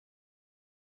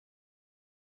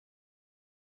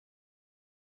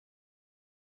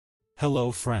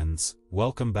Hello friends,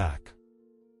 welcome back.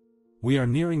 We are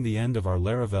nearing the end of our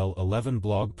Laravel 11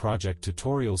 blog project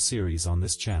tutorial series on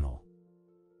this channel.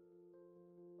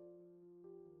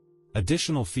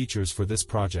 Additional features for this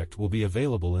project will be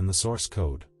available in the source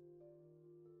code.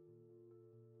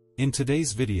 In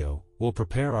today's video, we'll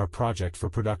prepare our project for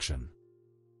production.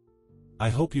 I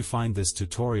hope you find this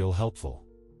tutorial helpful.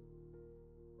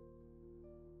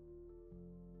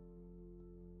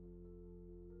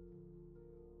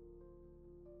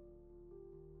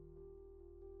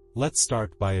 Let's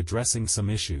start by addressing some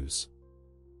issues.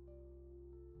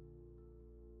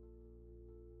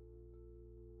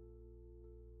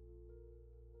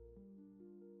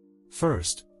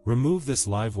 First, remove this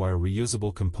Livewire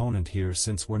reusable component here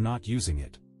since we're not using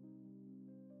it.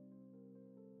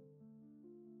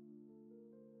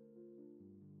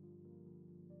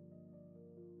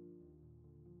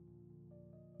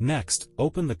 Next,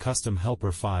 open the custom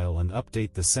helper file and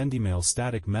update the sendEmail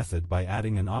static method by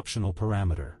adding an optional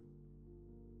parameter.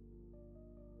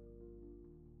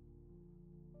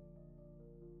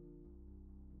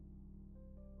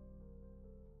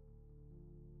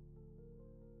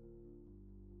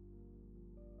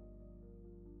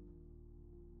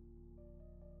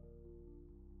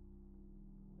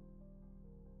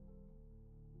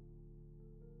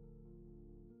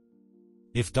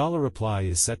 If $reply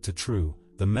is set to true,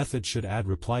 the method should add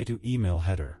reply to email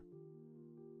header.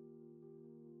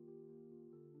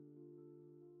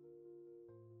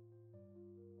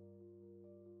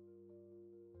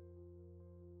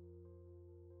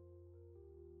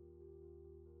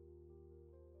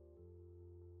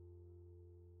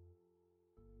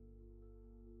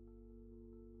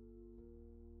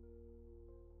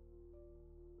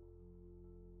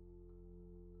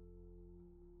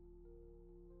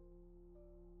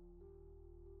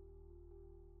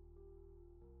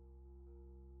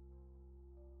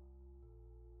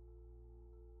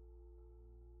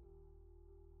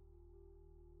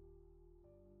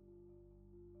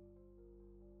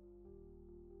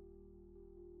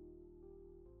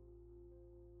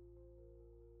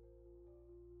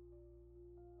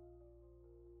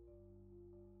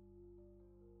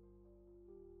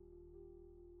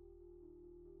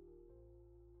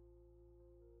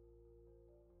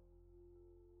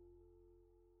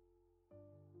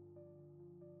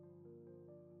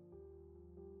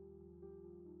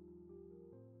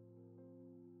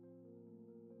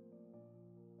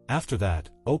 After that,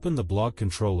 open the blog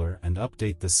controller and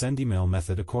update the sendEmail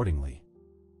method accordingly.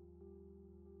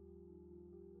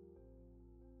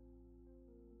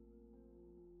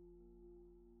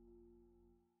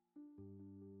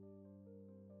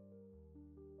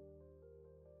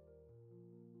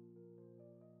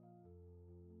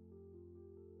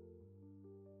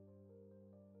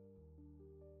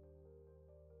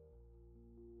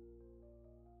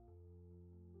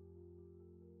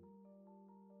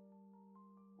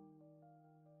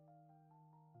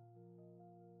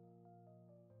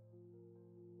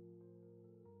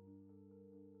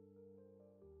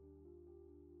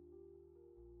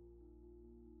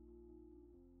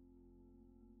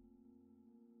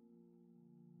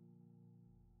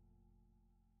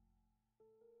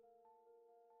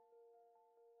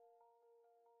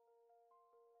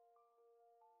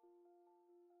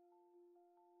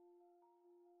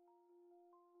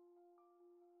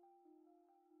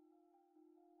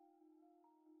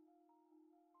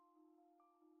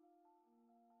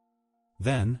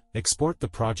 Then, export the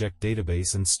project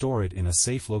database and store it in a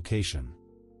safe location.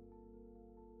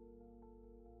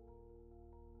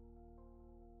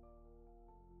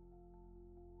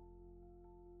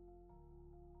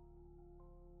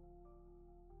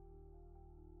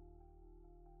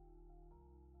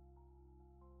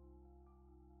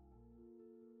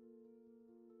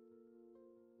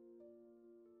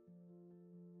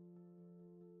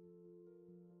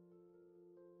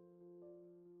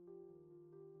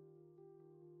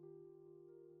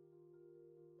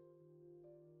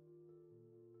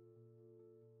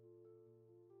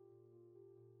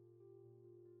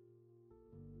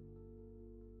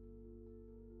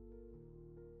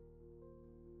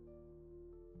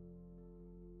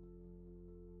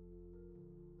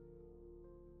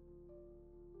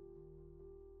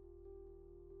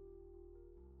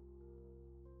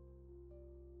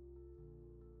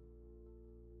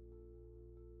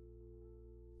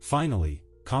 Finally,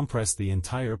 compress the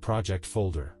entire project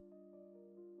folder.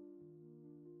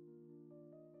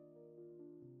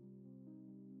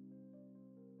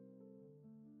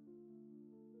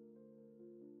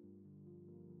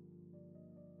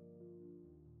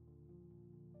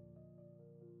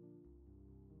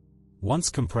 Once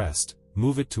compressed,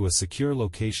 move it to a secure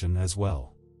location as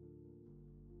well.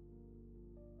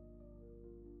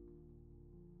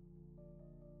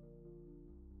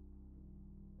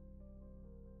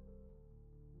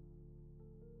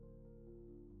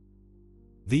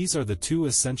 These are the two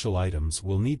essential items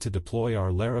we'll need to deploy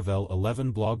our Laravel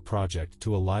 11 blog project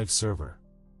to a live server.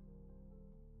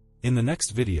 In the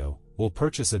next video, we'll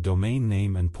purchase a domain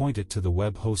name and point it to the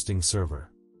web hosting server.